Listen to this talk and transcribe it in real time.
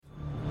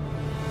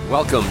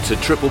Welcome to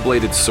Triple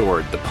Bladed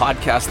Sword, the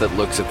podcast that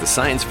looks at the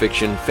science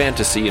fiction,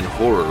 fantasy, and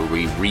horror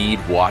we read,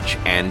 watch,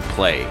 and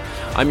play.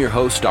 I'm your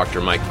host, Dr.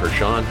 Mike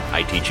Pershon.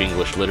 I teach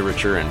English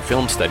literature and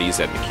film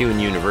studies at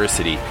MacEwan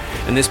University,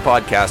 and this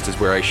podcast is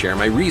where I share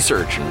my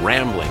research and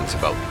ramblings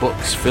about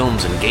books,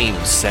 films, and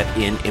games set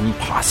in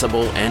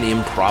impossible and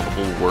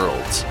improbable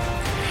worlds.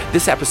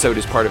 This episode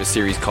is part of a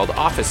series called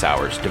Office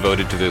Hours,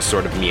 devoted to the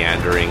sort of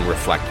meandering,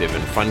 reflective,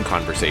 and fun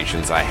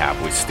conversations I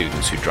have with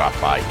students who drop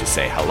by to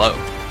say hello.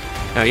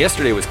 Now,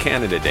 yesterday was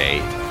Canada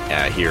Day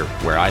here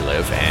where I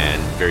live, and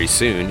very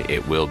soon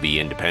it will be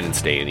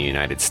Independence Day in the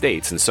United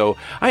States. And so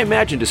I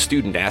imagined a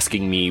student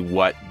asking me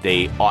what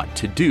they ought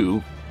to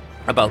do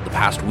about the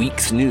past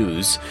week's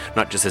news,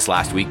 not just this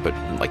last week, but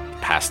like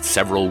past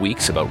several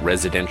weeks about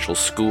residential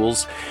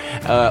schools,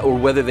 or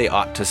whether they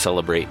ought to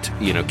celebrate,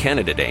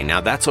 Canada Day.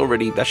 Now that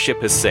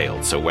ship has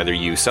sailed. So whether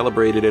you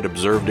celebrated it,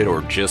 observed it,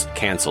 or just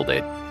canceled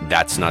it,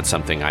 that's not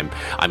something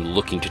I'm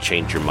looking to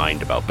change your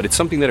mind about. But it's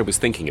something that I was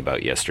thinking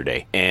about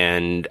yesterday.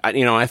 And,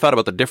 I thought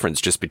about the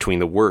difference just between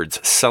the words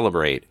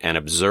celebrate and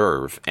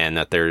observe, and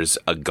that there's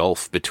a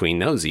gulf between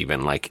those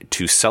even. Like,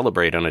 to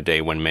celebrate on a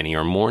day when many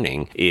are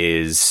mourning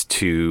is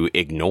to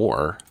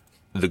ignore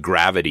the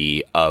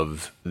gravity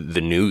of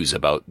the news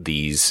about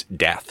these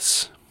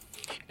deaths.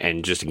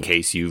 And just in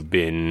case you've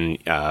been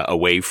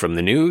away from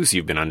the news,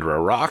 you've been under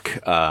a rock,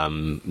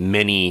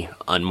 many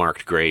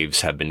unmarked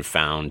graves have been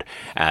found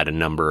at a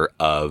number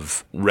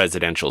of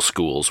residential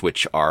schools,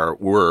 which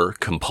were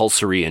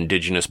compulsory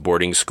Indigenous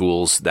boarding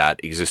schools that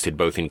existed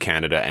both in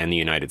Canada and the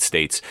United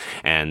States.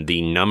 And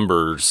the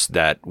numbers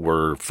that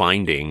we're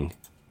finding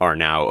are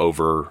now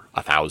over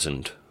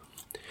 1,000.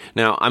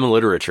 Now, I'm a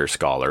literature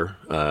scholar,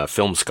 a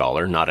film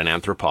scholar, not an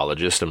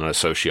anthropologist. I'm not a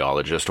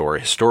sociologist or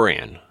a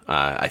historian.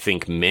 I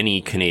think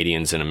many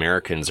Canadians and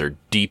Americans are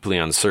deeply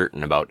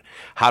uncertain about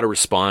how to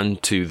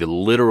respond to the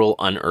literal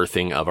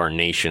unearthing of our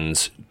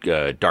nation's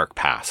dark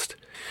past.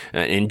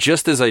 And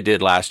just as I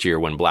did last year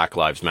when Black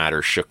Lives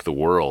Matter shook the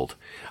world,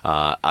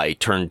 I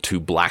turned to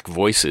Black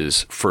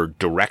voices for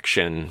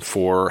direction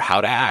for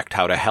how to act,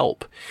 how to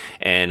help.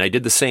 And I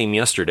did the same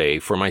yesterday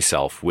for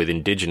myself with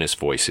Indigenous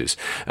voices.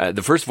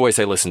 The first voice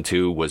I listened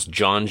to was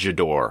John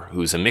Jador,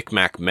 who's a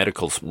Micmac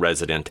medical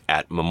resident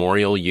at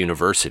Memorial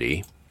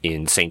University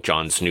in St.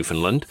 John's,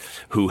 Newfoundland,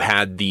 who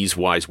had these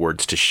wise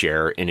words to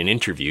share in an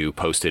interview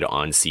posted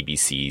on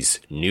CBC's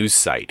news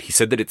site. He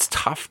said that it's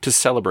tough to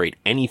celebrate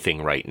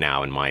anything right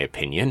now, in my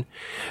opinion.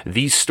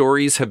 These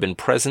stories have been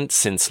present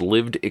since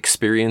lived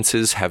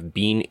experiences have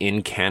been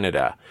in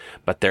Canada,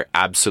 but they're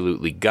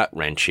absolutely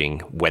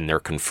gut-wrenching when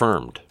they're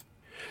confirmed.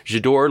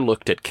 Jador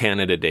looked at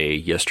Canada Day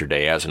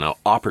yesterday as an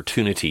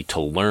opportunity to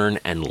learn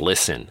and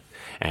listen.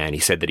 And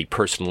he said that he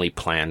personally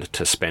planned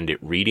to spend it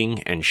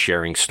reading and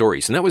sharing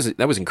stories. And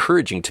that was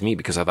encouraging to me,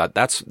 because I thought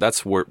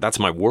that's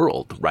my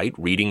world, right?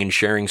 Reading and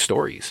sharing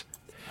stories.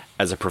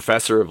 As a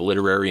professor of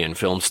literary and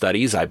film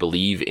studies, I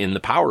believe in the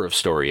power of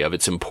story, of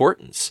its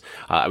importance.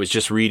 I was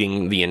just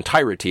reading the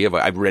entirety of,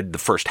 I read the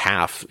first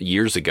half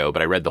years ago,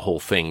 but I read the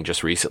whole thing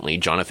just recently,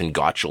 Jonathan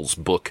Gottschall's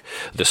book,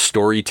 The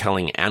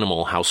Storytelling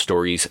Animal, How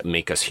Stories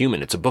Make Us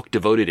Human. It's a book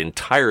devoted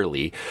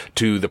entirely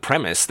to the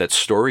premise that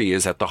story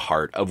is at the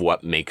heart of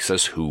what makes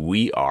us who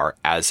we are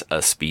as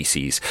a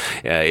species.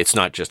 It's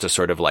not just a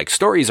sort of like,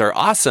 stories are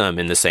awesome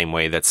in the same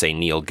way that, say,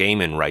 Neil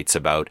Gaiman writes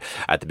about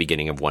at the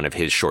beginning of one of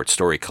his short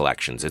story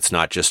collections. It's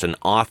not just an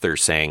author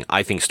saying,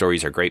 I think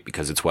stories are great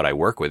because it's what I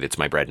work with, it's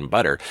my bread and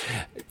butter.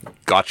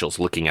 Gottschall's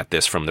looking at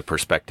this from the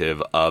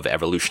perspective of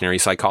evolutionary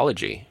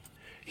psychology.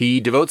 He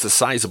devotes a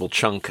sizable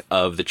chunk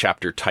of the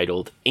chapter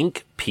titled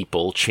Ink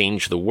People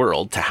Change the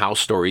World to how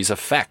stories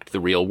affect the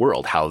real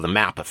world, how the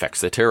map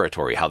affects the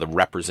territory, how the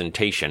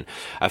representation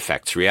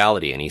affects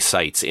reality. And he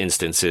cites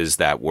instances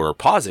that were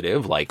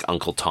positive, like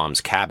Uncle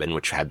Tom's Cabin,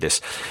 which had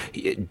this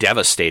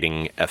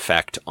devastating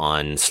effect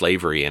on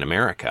slavery in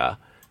America,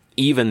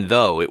 even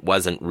though it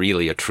wasn't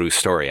really a true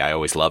story. I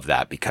always love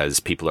that, because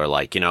people are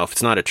like, if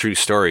it's not a true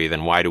story,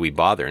 then why do we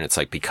bother? And it's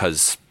like,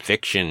 because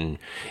fiction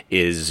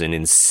is an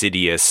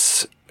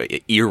insidious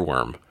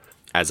earworm.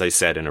 As I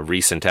said in a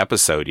recent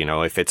episode,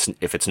 if it's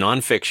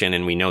nonfiction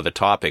and we know the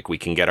topic, we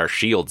can get our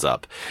shields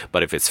up.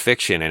 But if it's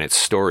fiction and it's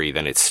story,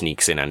 then it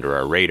sneaks in under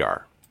our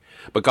radar.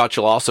 But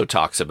Gottschall also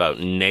talks about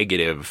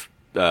negative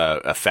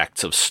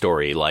effects of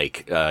story,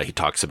 like he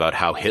talks about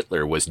how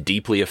Hitler was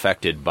deeply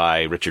affected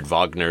by Richard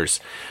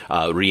Wagner's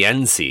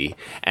Rienzi,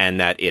 and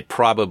that it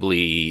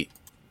probably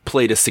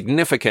played a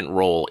significant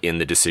role in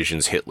the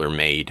decisions Hitler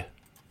made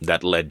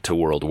that led to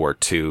World War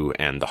II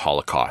and the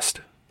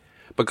Holocaust.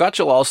 But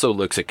Gottschall also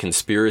looks at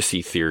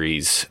conspiracy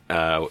theories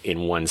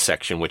in one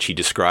section, which he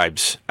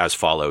describes as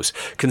follows.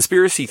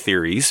 Conspiracy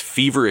theories,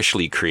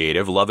 feverishly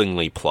creative,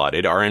 lovingly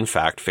plotted, are in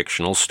fact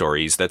fictional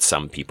stories that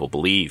some people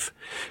believe.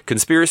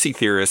 Conspiracy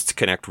theorists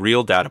connect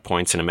real data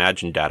points and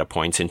imagined data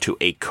points into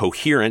a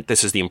coherent,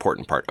 this is the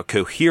important part, a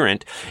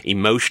coherent,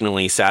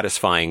 emotionally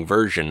satisfying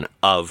version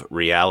of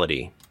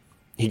reality.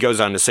 He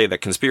goes on to say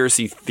that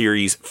conspiracy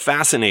theories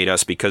fascinate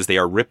us because they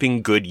are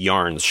ripping good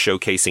yarns,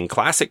 showcasing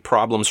classic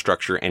problem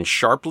structure and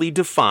sharply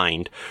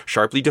defined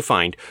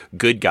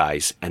good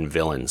guys and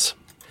villains.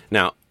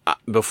 Now,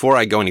 before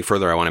I go any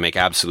further, I want to make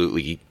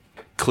absolutely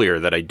clear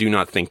that I do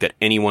not think that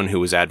anyone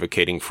who is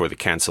advocating for the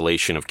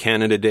cancellation of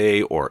Canada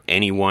Day, or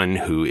anyone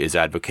who is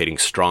advocating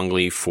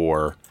strongly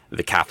for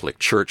the Catholic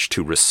Church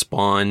to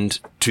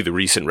respond to the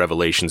recent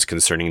revelations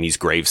concerning these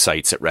grave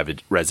sites at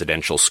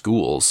residential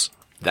schools,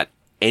 that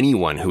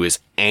anyone who is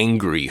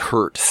angry,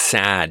 hurt,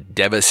 sad,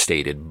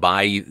 devastated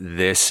by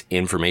this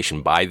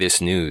information, by this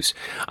news,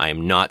 I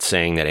am not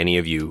saying that any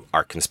of you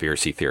are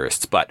conspiracy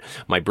theorists, but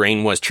my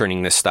brain was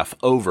turning this stuff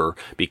over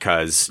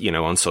because,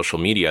 on social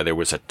media, there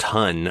was a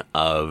ton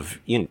of,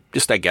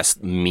 just, I guess,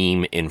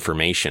 meme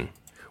information,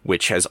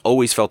 which has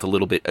always felt a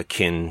little bit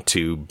akin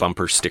to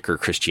bumper sticker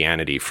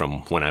Christianity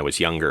from when I was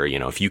younger.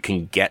 If you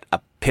can get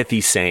a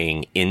pithy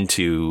saying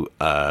into,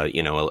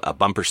 a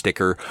bumper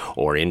sticker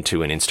or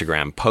into an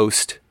Instagram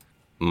post,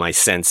 my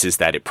sense is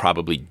that it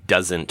probably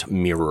doesn't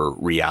mirror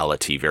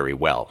reality very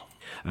well.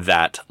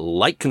 That,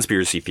 like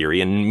conspiracy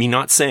theory, and me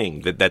not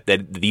saying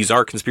that these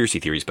are conspiracy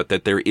theories, but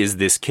that there is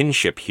this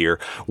kinship here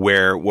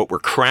where what we're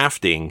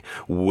crafting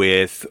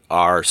with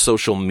our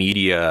social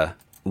media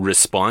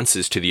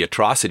responses to the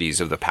atrocities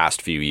of the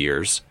past few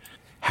years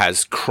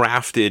has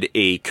crafted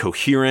a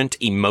coherent,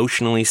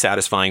 emotionally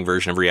satisfying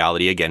version of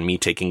reality. Again, me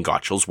taking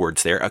Gottschall's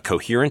words there, a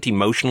coherent,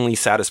 emotionally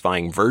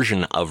satisfying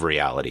version of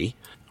reality,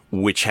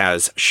 which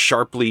has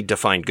sharply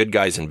defined good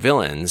guys and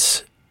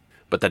villains,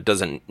 but that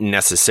doesn't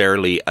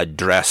necessarily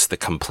address the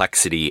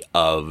complexity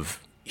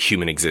of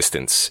human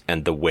existence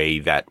and the way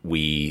that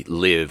we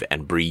live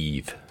and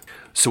breathe.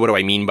 So what do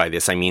I mean by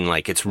this? I mean,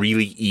 it's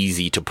really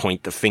easy to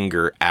point the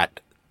finger at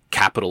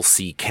capital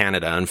C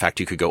Canada. In fact,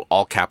 you could go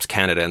all caps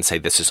Canada and say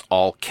this is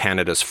all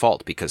Canada's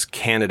fault because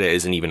Canada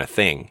isn't even a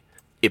thing.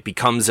 It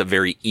becomes a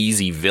very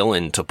easy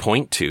villain to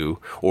point to,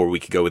 or we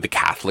could go with the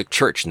Catholic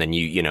Church, and then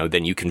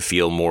you can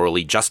feel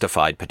morally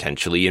justified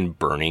potentially in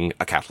burning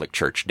a Catholic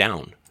Church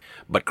down.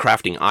 But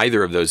crafting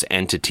either of those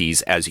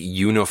entities as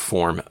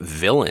uniform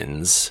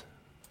villains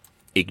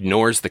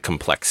ignores the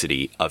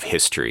complexity of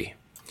history.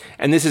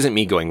 And this isn't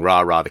me going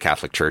rah, rah, the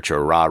Catholic Church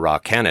or rah, rah,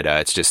 Canada.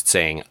 It's just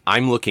saying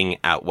I'm looking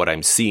at what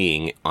I'm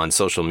seeing on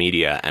social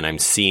media and I'm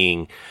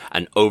seeing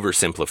an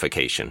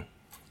oversimplification.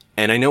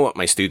 And I know what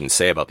my students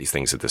say about these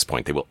things at this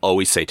point. They will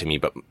always say to me,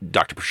 but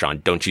Dr.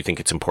 Prashant, don't you think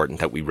it's important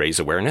that we raise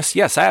awareness?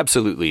 Yes, I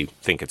absolutely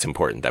think it's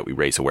important that we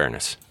raise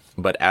awareness.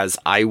 But as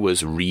I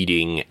was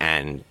reading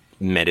and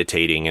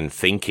meditating and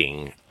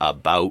thinking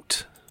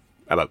about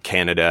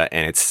Canada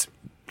and its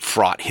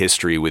fraught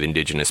history with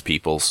Indigenous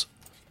peoples,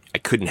 I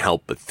couldn't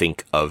help but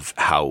think of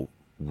how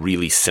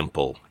really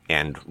simple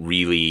and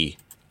really,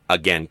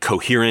 again,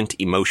 coherent,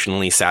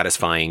 emotionally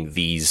satisfying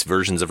these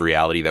versions of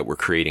reality that we're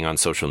creating on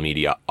social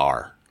media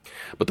are.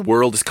 But the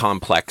world is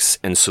complex,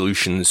 and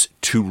solutions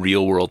to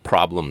real-world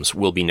problems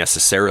will be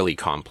necessarily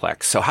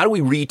complex. So how do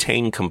we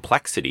retain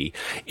complexity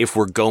if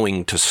we're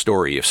going to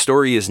story? If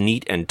story is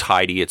neat and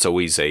tidy, it's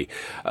always a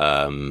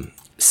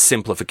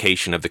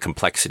simplification of the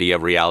complexity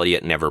of reality.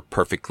 It never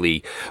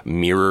perfectly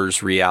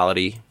mirrors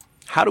reality.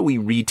 How do we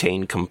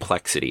retain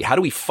complexity? How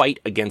do we fight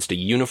against a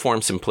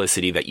uniform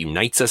simplicity that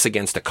unites us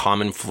against a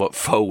common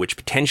foe which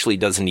potentially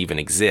doesn't even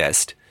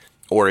exist,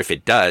 or if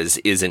it does,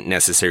 isn't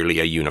necessarily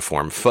a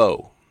uniform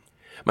foe?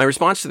 My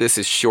response to this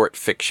is short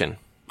fiction.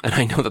 And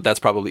I know that that's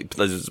probably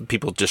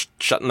people just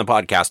shutting the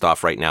podcast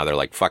off right now. They're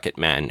like, fuck it,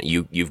 man.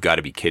 You've got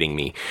to be kidding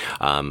me.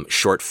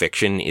 Short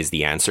fiction is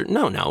the answer.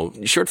 No.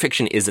 Short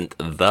fiction isn't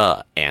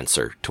the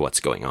answer to what's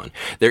going on.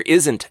 There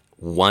isn't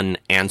one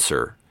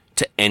answer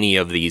to any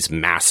of these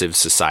massive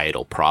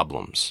societal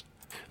problems.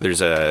 There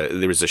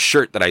was a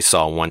shirt that I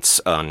saw once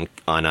on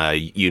a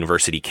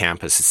university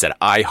campus that said,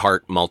 I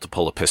heart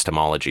multiple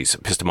epistemologies.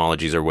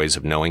 Epistemologies are ways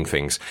of knowing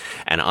things.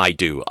 And I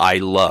do. I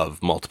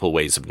love multiple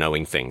ways of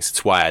knowing things.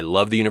 It's why I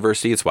love the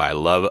university. It's why I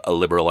love a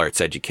liberal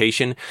arts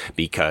education,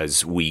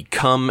 because we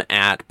come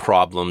at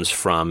problems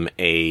from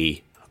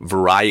a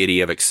variety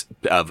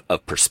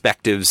of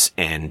perspectives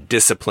and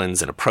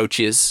disciplines and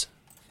approaches.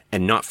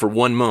 And not for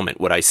one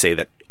moment would I say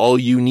that all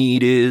you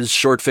need is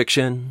short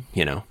fiction.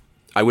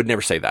 I would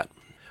never say that.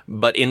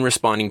 But in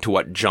responding to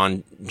what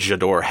John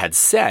Jador had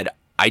said,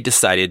 I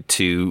decided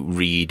to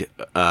read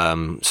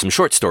some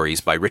short stories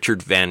by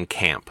Richard Van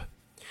Camp.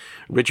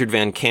 Richard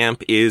Van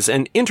Camp is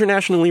an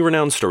internationally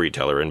renowned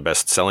storyteller and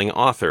best-selling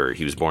author.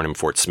 He was born in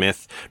Fort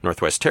Smith,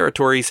 Northwest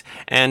Territories,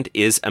 and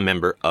is a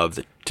member of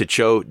the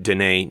Techo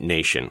Dene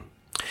Nation.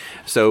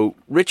 So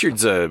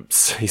Richard's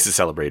he's a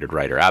celebrated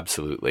writer,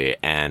 absolutely.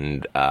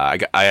 And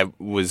I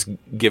was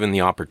given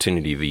the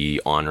opportunity,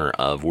 the honor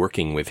of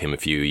working with him a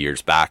few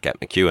years back at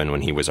MacEwan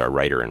when he was our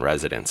writer in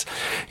residence.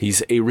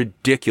 He's a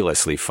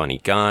ridiculously funny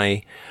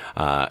guy,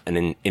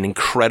 an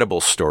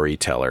incredible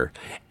storyteller.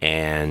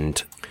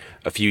 And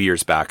a few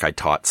years back, I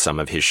taught some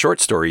of his short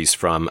stories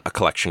from a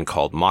collection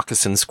called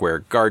Moccasin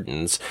Square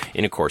Gardens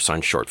in a course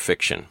on short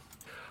fiction.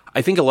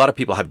 I think a lot of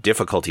people have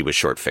difficulty with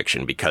short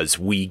fiction because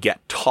we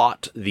get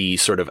taught the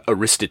sort of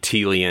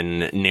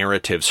Aristotelian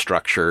narrative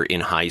structure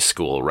in high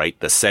school, right?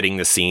 The setting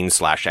the scene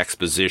 /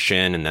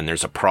 exposition, and then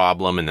there's a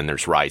problem, and then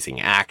there's rising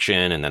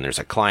action, and then there's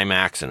a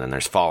climax, and then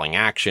there's falling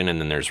action,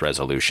 and then there's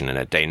resolution and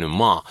a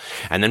denouement.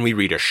 And then we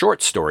read a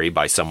short story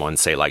by someone,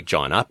 say, like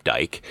John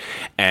Updike,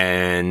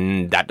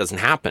 and that doesn't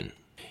happen.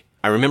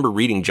 I remember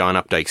reading John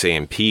Updike's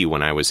A&P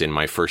when I was in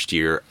my first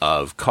year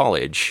of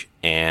college,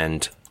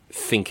 and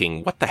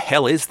thinking, what the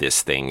hell is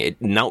this thing?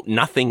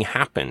 Nothing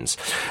happens.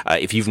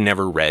 If you've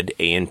never read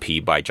A&P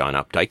by John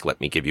Updike, let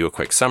me give you a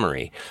quick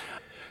summary.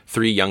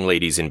 3 young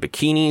ladies in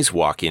bikinis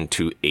walk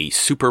into a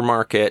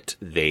supermarket.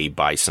 They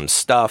buy some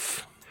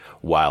stuff.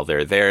 While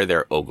they're there,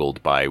 they're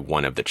ogled by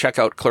one of the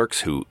checkout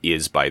clerks, who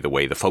is, by the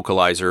way, the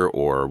focalizer,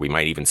 or we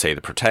might even say the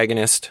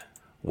protagonist.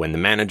 When the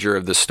manager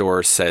of the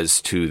store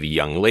says to the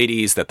young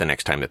ladies that the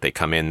next time that they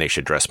come in, they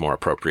should dress more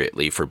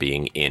appropriately for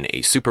being in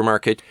a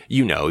supermarket,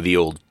 you know, the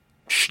old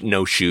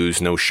no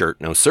shoes, no shirt,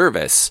 no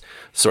service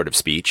sort of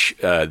speech.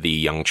 The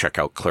young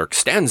checkout clerk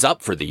stands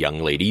up for the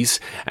young ladies,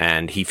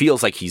 and he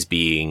feels like he's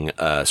being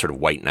a sort of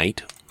white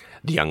knight.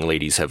 The young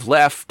ladies have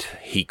left.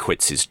 He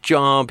quits his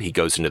job. He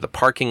goes into the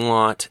parking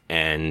lot,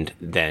 and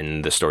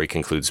then the story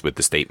concludes with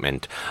the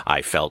statement,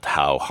 "I felt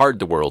how hard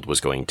the world was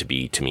going to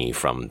be to me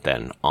from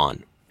then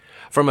on."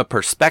 From a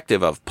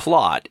perspective of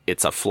plot,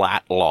 it's a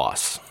flat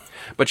loss.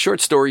 But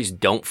short stories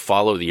don't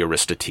follow the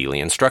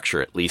Aristotelian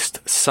structure, at least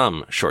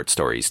some short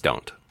stories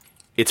don't.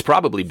 It's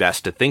probably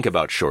best to think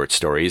about short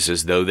stories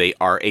as though they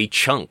are a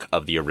chunk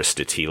of the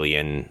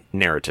Aristotelian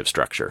narrative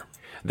structure.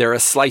 They're a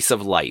slice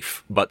of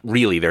life, but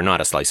really they're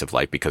not a slice of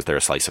life because they're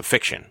a slice of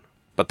fiction.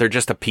 But they're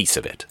just a piece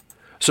of it.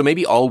 So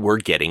maybe all we're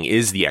getting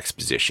is the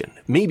exposition.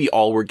 Maybe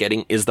all we're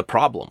getting is the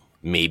problem.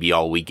 Maybe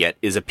all we get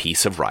is a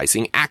piece of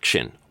rising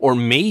action. Or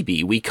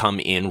maybe we come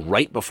in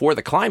right before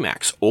the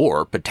climax,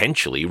 or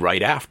potentially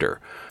right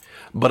after.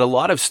 But a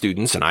lot of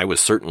students, and I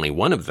was certainly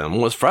one of them,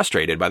 was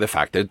frustrated by the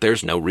fact that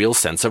there's no real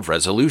sense of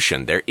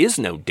resolution. There is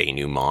no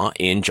denouement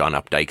in John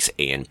Updike's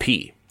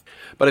A&P.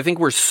 But I think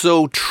we're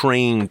so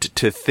trained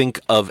to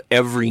think of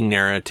every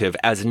narrative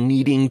as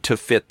needing to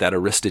fit that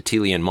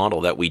Aristotelian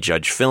model that we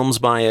judge films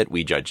by it,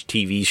 we judge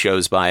TV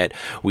shows by it,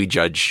 we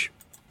judge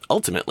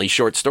ultimately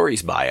short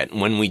stories by it.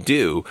 And when we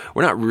do,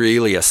 we're not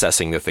really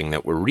assessing the thing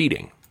that we're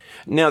reading.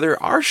 Now,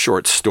 there are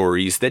short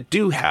stories that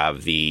do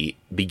have the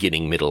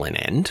beginning, middle, and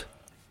end.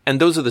 And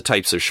those are the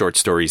types of short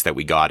stories that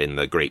we got in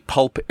the great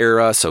pulp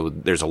era. So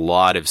there's a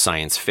lot of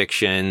science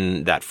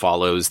fiction that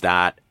follows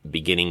that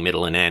beginning,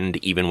 middle, and end,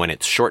 even when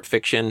it's short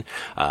fiction.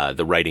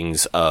 The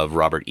writings of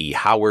Robert E.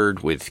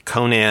 Howard with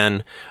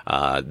Conan,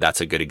 that's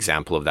a good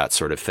example of that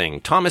sort of thing.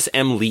 Thomas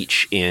M.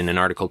 Leach, in an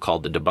article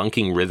called The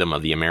Debunking Rhythm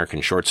of the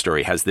American Short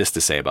Story, has this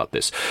to say about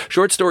this.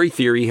 Short story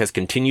theory has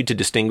continued to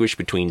distinguish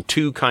between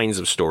 2 kinds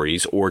of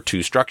stories, or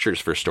 2 structures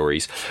for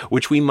stories,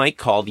 which we might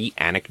call the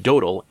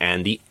anecdotal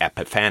and the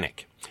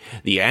epiphanic.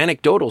 The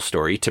anecdotal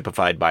story,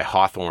 typified by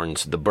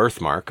Hawthorne's The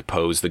Birthmark,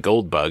 Poe's The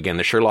Gold Bug, and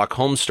the Sherlock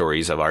Holmes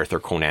stories of Arthur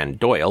Conan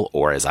Doyle,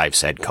 or as I've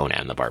said,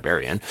 Conan the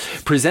Barbarian,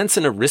 presents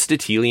an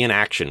Aristotelian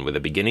action with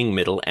a beginning,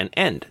 middle, and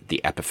end.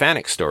 The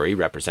epiphanic story,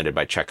 represented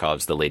by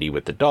Chekhov's The Lady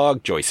with the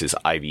Dog, Joyce's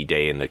Ivy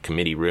Day in the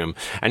Committee Room,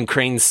 and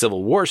Crane's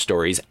Civil War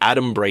stories,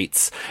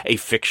 adumbrates a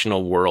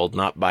fictional world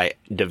not by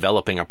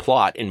developing a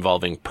plot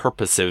involving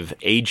purposive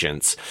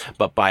agents,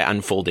 but by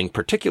unfolding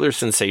particular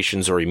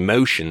sensations or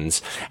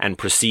emotions and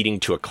proceeding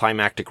to a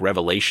climactic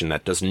revelation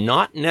that does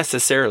not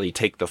necessarily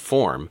take the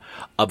form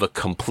of a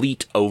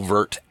complete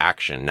overt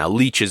action. Now,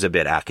 Leach is a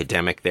bit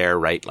academic there,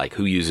 right? Like,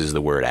 who uses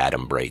the word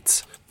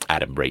adumbrates?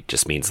 Adumbrate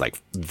just means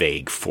like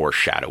vague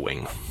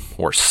foreshadowing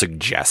or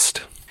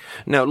suggest.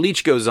 Now,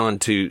 Leach goes on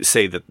to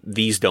say that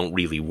these don't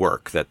really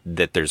work,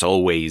 that there's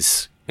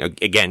always,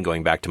 again,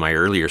 going back to my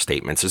earlier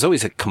statements, there's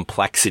always a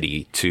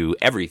complexity to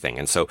everything.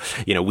 And so,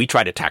 we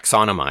try to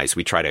taxonomize,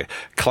 we try to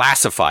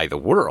classify the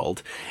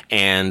world.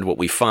 And what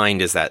we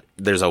find is that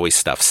there's always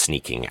stuff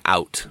sneaking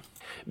out,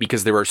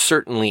 because there are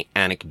certainly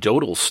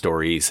anecdotal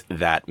stories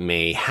that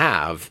may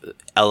have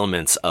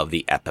elements of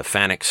the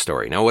epiphanic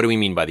story. Now, what do we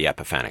mean by the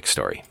epiphanic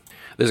story?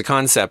 There's a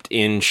concept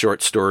in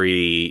short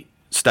story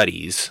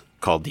studies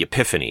called the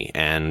Epiphany,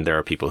 and there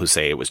are people who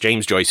say it was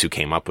James Joyce who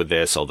came up with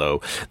this,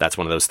 although that's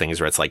one of those things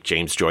where it's like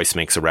James Joyce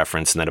makes a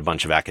reference and then a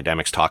bunch of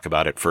academics talk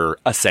about it for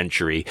a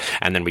century,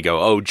 and then we go,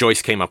 oh,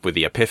 Joyce came up with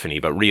the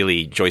Epiphany, but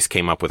really Joyce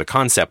came up with a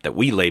concept that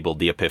we labeled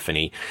the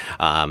Epiphany,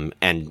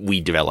 and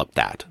we developed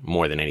that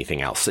more than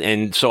anything else.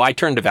 And so I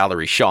turned to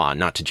Valerie Shaw,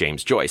 not to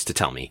James Joyce, to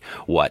tell me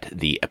what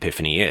the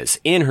Epiphany is.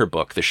 In her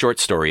book, The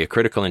Short Story, A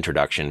Critical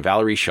Introduction,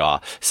 Valerie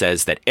Shaw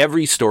says that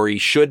every story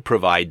should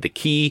provide the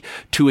key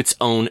to its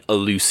own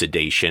elucidation,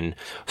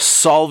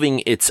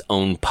 solving its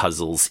own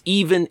puzzles,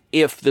 even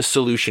if the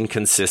solution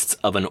consists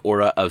of an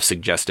aura of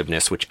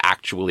suggestiveness which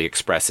actually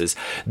expresses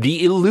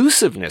the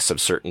elusiveness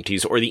of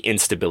certainties or the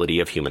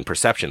instability of human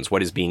perceptions.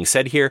 What is being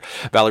said here?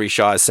 Valerie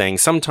Shaw is saying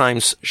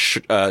sometimes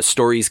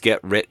stories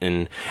get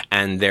written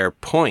and their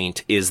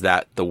point is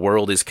that the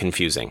world is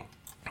confusing.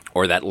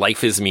 or that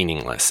life is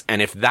meaningless.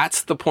 And if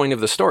that's the point of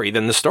the story,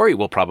 then the story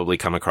will probably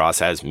come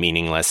across as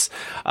meaningless,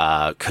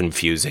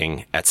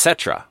 confusing,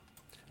 etc.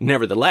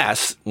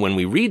 Nevertheless, when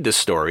we read the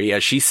story,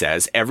 as she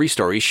says, every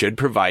story should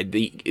provide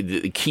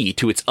the key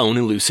to its own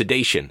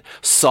elucidation,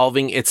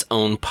 solving its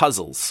own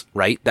puzzles,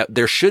 right? That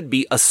there should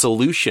be a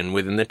solution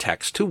within the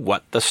text to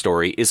what the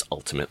story is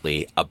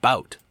ultimately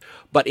about.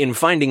 But in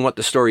finding what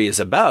the story is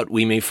about,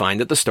 we may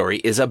find that the story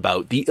is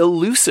about the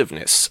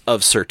elusiveness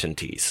of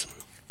certainties.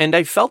 And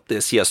I felt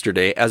this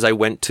yesterday as I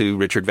went to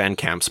Richard Van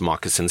Camp's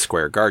Moccasin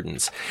Square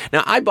Gardens.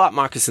 Now, I bought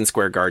Moccasin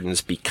Square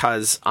Gardens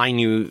because I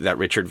knew that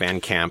Richard Van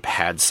Camp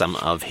had some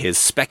of his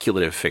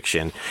speculative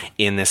fiction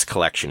in this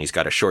collection. He's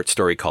got a short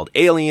story called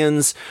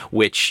Aliens,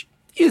 which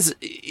is,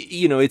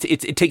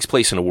 it takes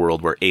place in a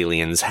world where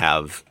aliens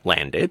have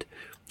landed,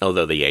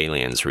 although the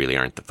aliens really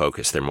aren't the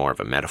focus. They're more of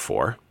a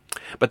metaphor.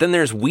 But then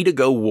there's We To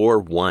Go War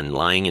 1,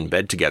 Lying in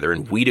Bed Together,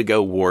 and We To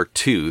Go War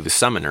 2, The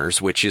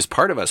Summoners, which is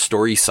part of a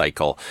story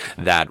cycle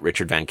that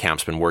Richard Van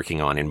Camp's been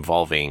working on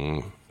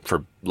involving,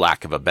 for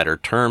lack of a better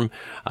term,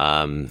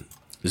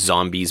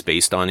 zombies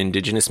based on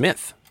indigenous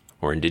myth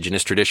or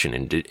indigenous tradition,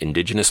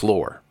 indigenous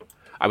lore.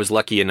 I was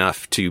lucky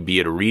enough to be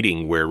at a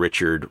reading where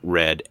Richard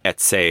read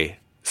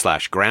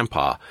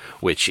Etse/Grandpa,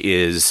 which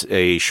is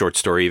a short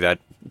story that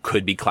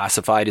could be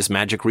classified as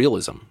magic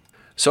realism.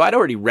 So I'd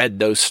already read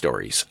those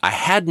stories. I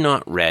had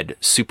not read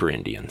Super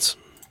Indians.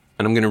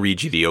 And I'm going to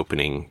read you the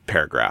opening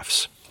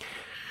paragraphs.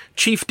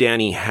 Chief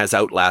Danny has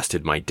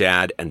outlasted my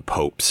dad and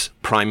popes,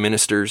 prime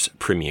ministers,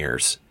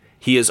 premiers.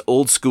 He is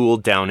old school,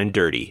 down and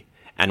dirty.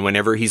 And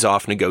whenever he's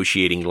off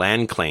negotiating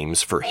land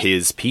claims for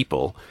his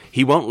people,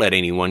 he won't let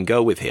anyone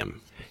go with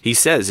him. He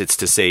says it's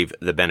to save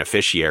the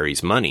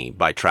beneficiaries money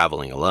by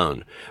traveling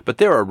alone. But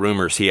there are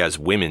rumors he has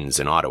women's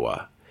in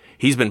Ottawa.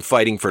 He's been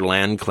fighting for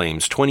land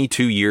claims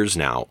 22 years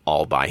now,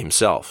 all by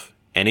himself.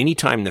 And any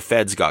time the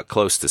feds got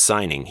close to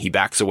signing, he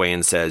backs away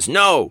and says,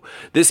 "No,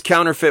 this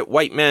counterfeit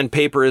white man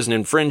paper is an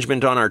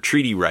infringement on our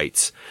treaty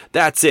rights.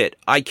 That's it.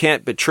 I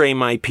can't betray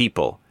my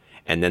people."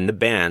 And then the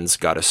band's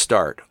got to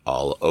start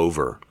all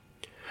over.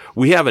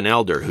 We have an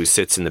elder who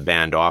sits in the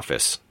band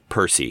office,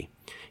 Percy.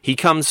 He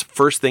comes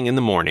first thing in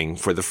the morning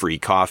for the free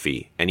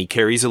coffee, and he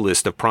carries a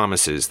list of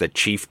promises that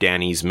Chief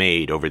Danny's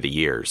made over the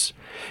years.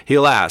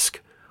 He'll ask,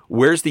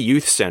 "Where's the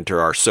youth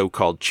center our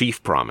so-called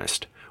chief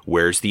promised?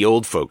 Where's the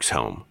old folks'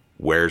 home?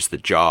 Where's the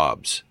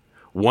jobs?"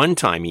 One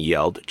time he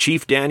yelled,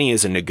 "Chief Danny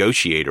is a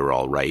negotiator,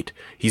 all right.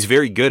 He's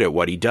very good at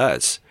what he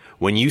does.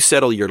 When you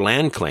settle your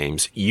land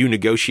claims, you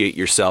negotiate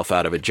yourself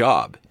out of a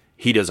job.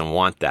 He doesn't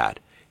want that.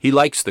 He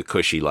likes the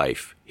cushy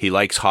life. He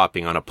likes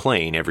hopping on a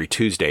plane every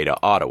Tuesday to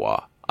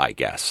Ottawa, I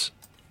guess."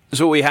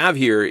 So what we have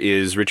here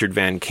is Richard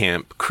Van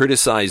Camp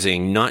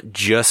criticizing not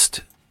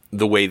just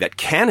the way that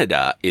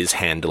Canada is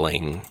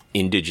handling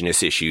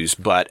Indigenous issues,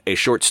 but a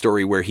short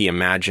story where he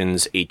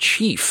imagines a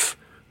chief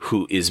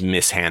who is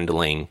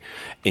mishandling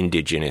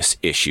Indigenous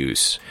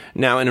issues.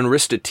 Now, in an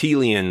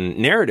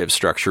Aristotelian narrative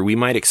structure, we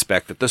might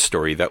expect that the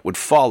story that would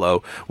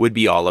follow would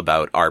be all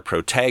about our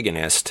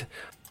protagonist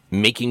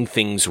making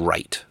things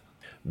right,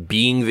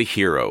 being the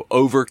hero,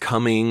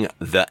 overcoming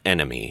the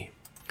enemy.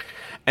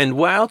 And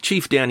while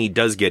Chief Danny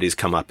does get his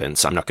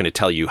comeuppance, I'm not going to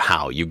tell you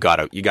how. You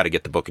gotta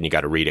get the book and you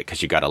gotta read it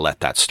because you gotta let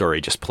that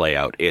story just play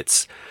out.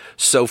 It's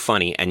so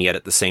funny and yet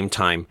at the same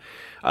time,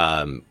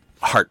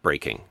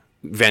 heartbreaking.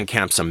 Van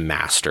Camp's a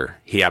master.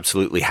 He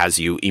absolutely has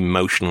you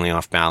emotionally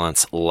off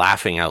balance,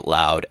 laughing out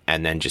loud,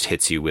 and then just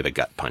hits you with a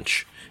gut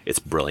punch. It's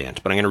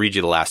brilliant. But I'm going to read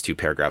you the last two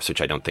paragraphs,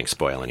 which I don't think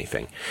spoil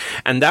anything.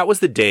 "And that was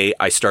the day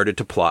I started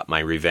to plot my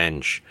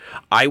revenge.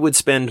 I would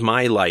spend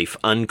my life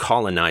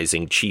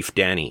uncolonizing Chief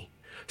Danny.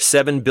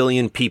 7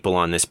 billion people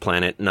on this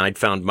planet, and I'd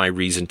found my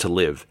reason to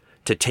live.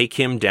 To take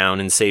him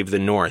down and save the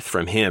North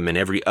from him and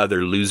every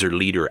other loser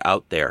leader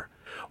out there.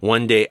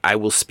 One day I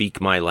will speak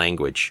my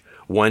language.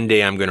 One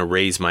day I'm going to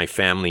raise my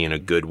family in a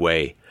good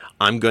way.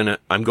 I'm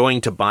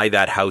going to buy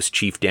that house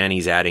Chief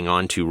Danny's adding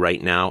on to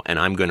right now, and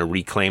I'm going to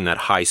reclaim that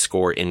high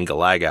score in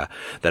Galaga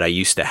that I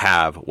used to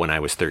have when I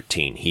was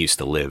 13. He used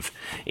to live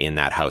in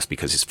that house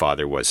because his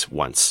father was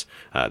once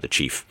the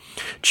chief.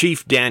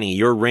 Chief Danny,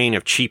 your reign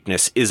of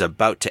cheapness is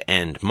about to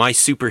end. My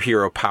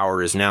superhero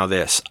power is now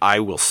this. I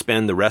will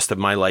spend the rest of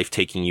my life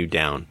taking you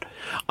down.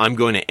 I'm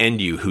going to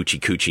end you, hoochie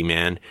coochie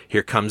man.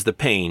 Here comes the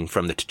pain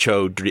from the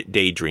Cho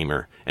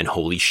Daydreamer, and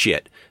holy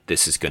shit,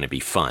 this is going to be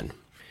fun."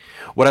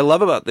 What I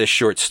love about this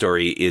short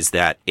story is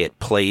that it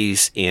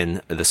plays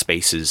in the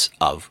spaces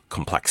of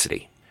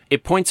complexity.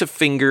 It points a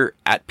finger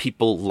at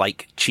people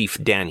like Chief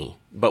Danny,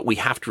 but we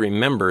have to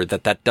remember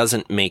that that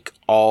doesn't make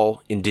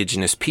all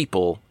Indigenous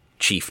people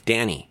Chief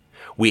Danny.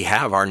 We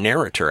have our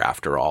narrator,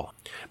 after all.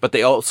 But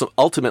they also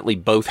ultimately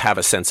both have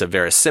a sense of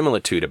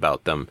verisimilitude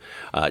about them.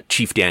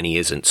 Chief Danny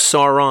isn't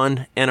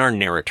Sauron, and our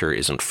narrator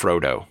isn't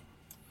Frodo.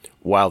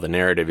 While the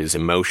narrative is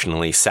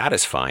emotionally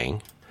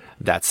satisfying,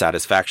 that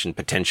satisfaction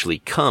potentially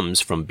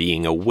comes from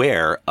being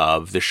aware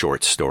of the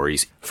short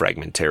story's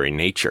fragmentary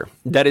nature.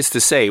 That is to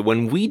say,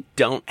 when we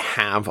don't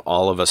have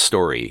all of a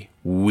story,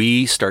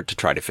 we start to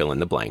try to fill in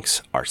the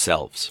blanks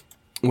ourselves.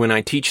 When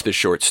I teach the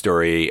short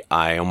story,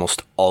 I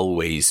almost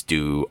always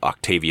do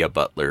Octavia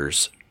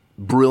Butler's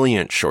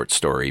brilliant short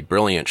story,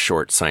 brilliant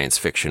short science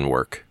fiction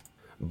work,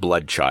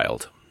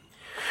 Bloodchild.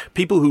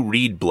 People who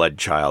read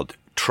Bloodchild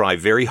try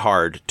very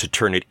hard to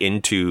turn it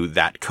into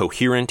that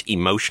coherent,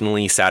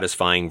 emotionally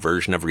satisfying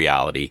version of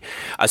reality,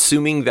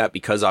 assuming that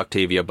because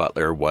Octavia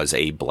Butler was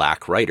a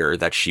black writer,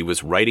 that she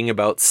was writing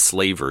about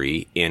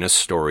slavery in a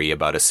story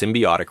about a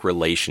symbiotic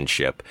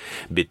relationship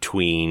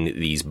between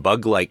these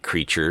bug-like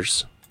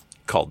creatures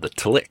called the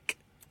Tlic,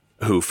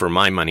 who, for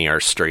my money, are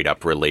straight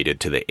up related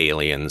to the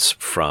aliens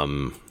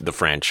from the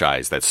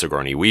franchise that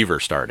Sigourney Weaver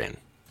starred in.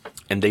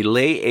 And they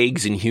lay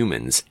eggs in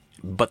humans,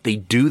 but they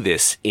do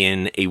this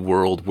in a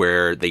world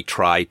where they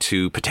try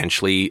to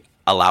potentially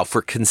allow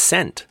for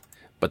consent.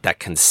 But that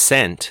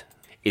consent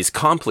is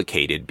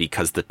complicated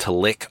because the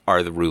Tlic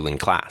are the ruling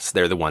class.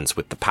 They're the ones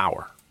with the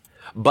power.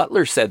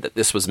 Butler said that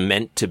this was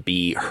meant to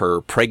be her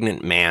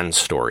pregnant man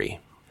story,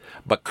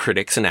 but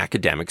critics and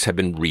academics have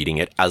been reading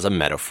it as a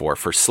metaphor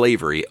for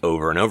slavery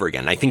over and over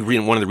again. I think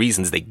one of the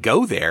reasons they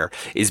go there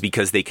is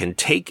because they can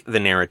take the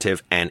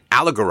narrative and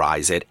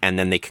allegorize it, and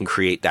then they can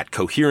create that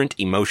coherent,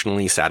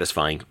 emotionally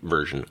satisfying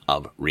version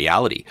of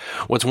reality.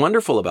 What's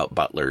wonderful about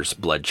Butler's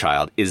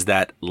Bloodchild is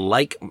that,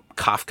 like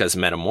Kafka's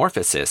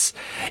Metamorphosis,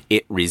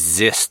 it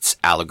resists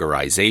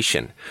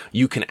allegorization.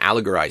 You can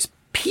allegorize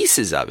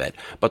pieces of it,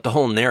 but the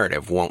whole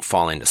narrative won't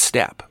fall into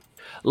step.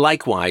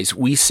 Likewise,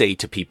 we say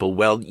to people,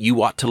 well,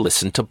 you ought to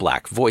listen to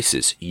black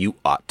voices. You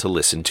ought to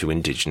listen to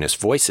indigenous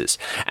voices.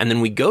 And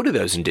then we go to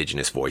those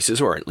indigenous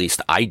voices, or at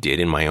least I did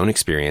in my own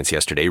experience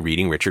yesterday,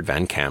 reading Richard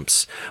Van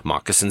Camp's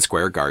Moccasin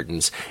Square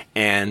Gardens,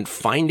 and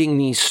finding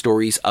these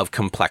stories of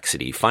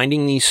complexity,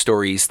 finding these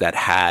stories that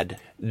had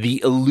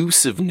the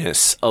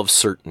elusiveness of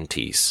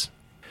certainties,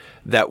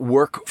 that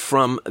work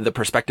from the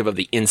perspective of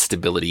the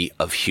instability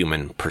of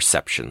human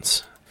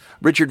perceptions.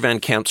 Richard Van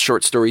Camp's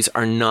short stories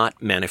are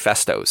not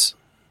manifestos.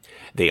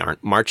 They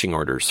aren't marching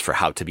orders for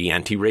how to be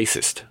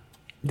anti-racist.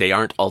 They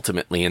aren't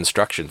ultimately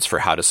instructions for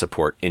how to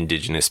support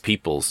indigenous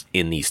peoples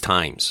in these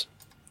times.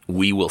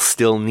 We will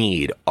still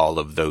need all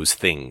of those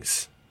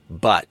things.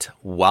 But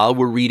while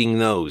we're reading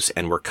those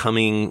and we're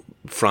coming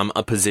from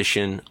a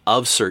position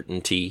of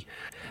certainty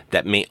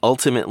that may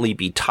ultimately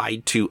be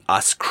tied to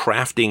us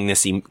crafting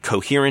this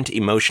coherent,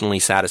 emotionally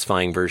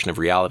satisfying version of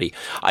reality,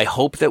 I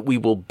hope that we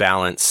will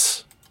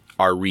balance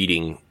our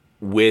reading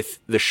with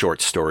the short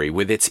story,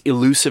 with its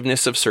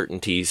elusiveness of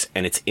certainties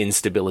and its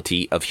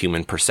instability of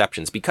human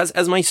perceptions. Because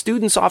as my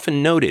students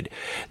often noted,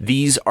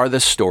 these are the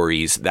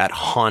stories that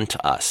haunt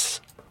us.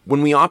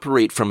 When we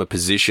operate from a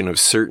position of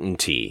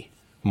certainty,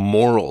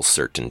 moral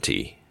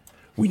certainty,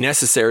 we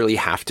necessarily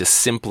have to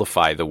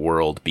simplify the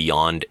world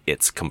beyond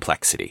its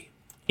complexity.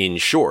 In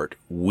short,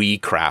 we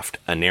craft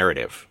a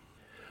narrative.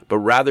 But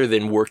rather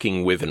than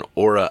working with an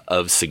aura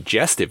of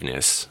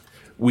suggestiveness,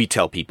 we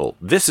tell people,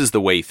 this is the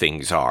way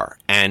things are,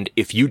 and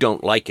if you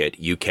don't like it,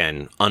 you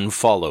can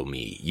unfollow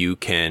me, you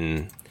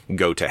can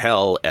go to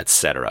hell,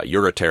 etc.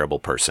 You're a terrible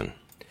person.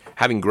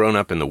 Having grown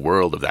up in the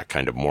world of that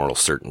kind of moral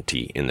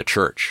certainty in the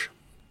church,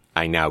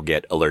 I now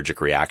get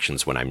allergic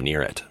reactions when I'm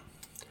near it.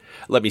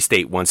 Let me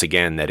state once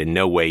again that in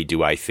no way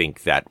do I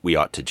think that we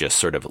ought to just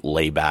sort of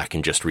lay back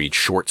and just read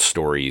short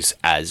stories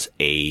as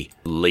a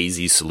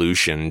lazy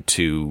solution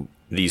to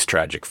these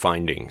tragic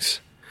findings.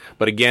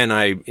 But again,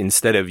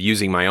 instead of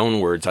using my own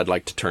words, I'd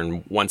like to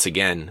turn once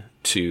again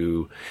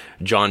to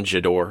John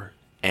Jador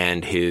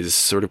and his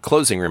sort of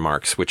closing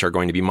remarks, which are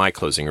going to be my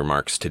closing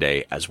remarks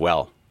today as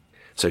well.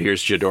 So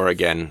here's Jador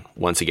again,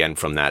 once again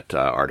from that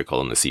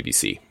article in the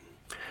CBC.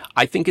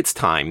 I think it's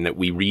time that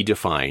we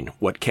redefine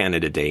what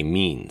Canada Day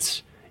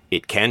means.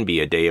 It can be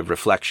a day of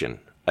reflection,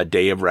 a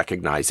day of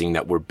recognizing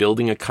that we're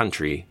building a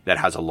country that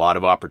has a lot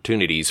of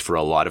opportunities for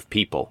a lot of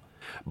people.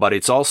 But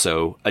it's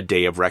also a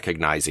day of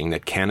recognizing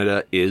that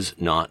Canada is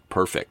not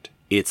perfect.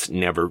 It's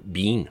never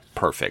been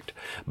perfect,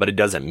 but it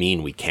doesn't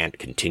mean we can't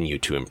continue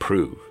to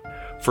improve.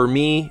 For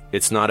me,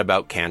 it's not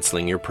about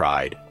canceling your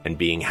pride and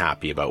being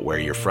happy about where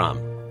you're from.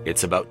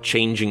 It's about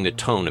changing the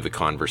tone of the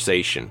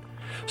conversation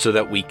so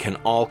that we can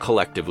all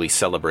collectively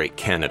celebrate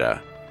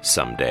Canada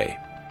someday.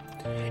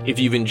 If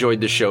you've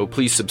enjoyed the show,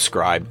 please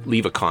subscribe,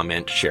 leave a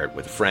comment, share it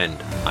with a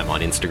friend. I'm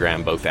on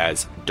Instagram both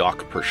as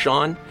Doc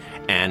Pershon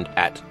and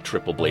at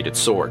Triple Bladed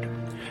Sword.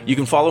 You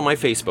can follow my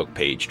Facebook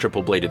page,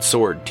 Triple Bladed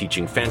Sword,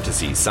 teaching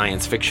fantasy,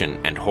 science fiction,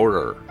 and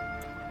horror.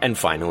 And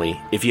finally,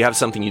 if you have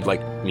something you'd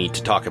like me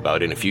to talk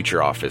about in a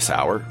future office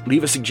hour,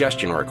 leave a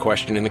suggestion or a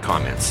question in the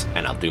comments,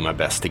 and I'll do my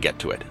best to get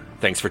to it.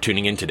 Thanks for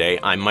tuning in today.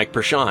 I'm Mike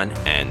Pershon,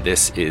 and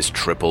this is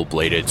Triple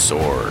Bladed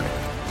Sword.